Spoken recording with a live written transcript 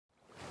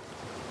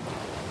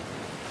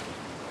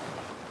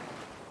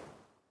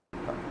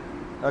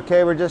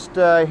Okay, we're just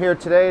here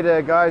today.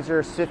 The guys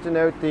are sifting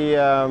out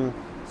the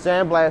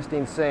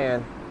sandblasting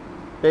sand.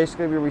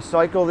 Basically, we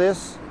recycle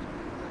this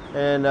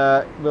and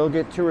we'll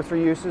get 2 or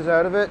 3 uses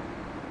out of it.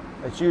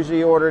 It's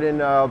usually ordered in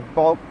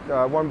bulk,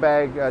 1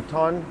 bag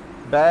ton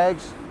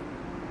bags.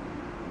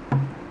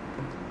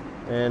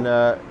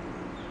 And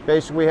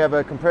basically we have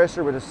a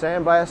compressor with a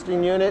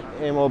sandblasting unit,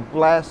 and we'll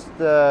blast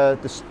the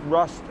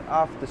rust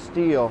off the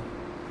steel.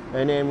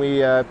 And then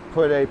we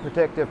put a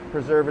protective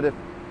preservative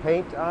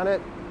paint on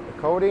it,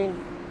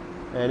 coating,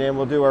 and then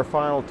we'll do our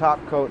final top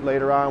coat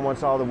later on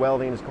once all the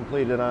welding is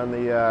completed on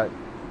the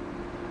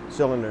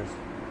cylinders.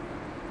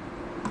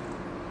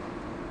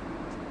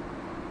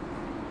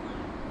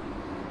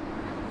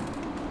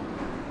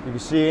 You can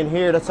see in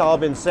here that's all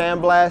been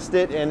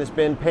sandblasted and it's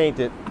been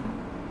painted.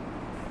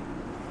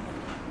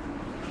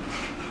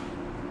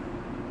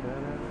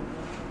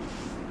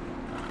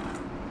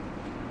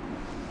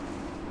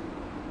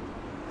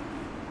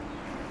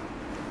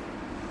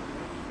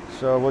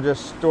 So we'll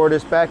just store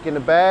this back in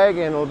the bag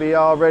and it'll be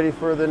all ready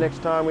for the next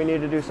time we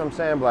need to do some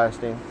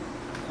sandblasting.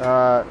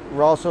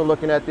 We're also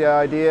looking at the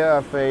idea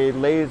of a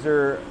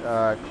laser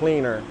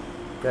cleaner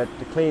that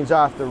cleans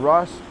off the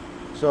rust,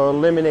 so it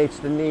eliminates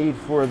the need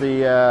for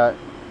the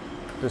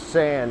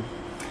sand,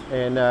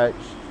 and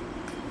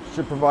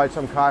should provide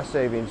some cost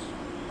savings.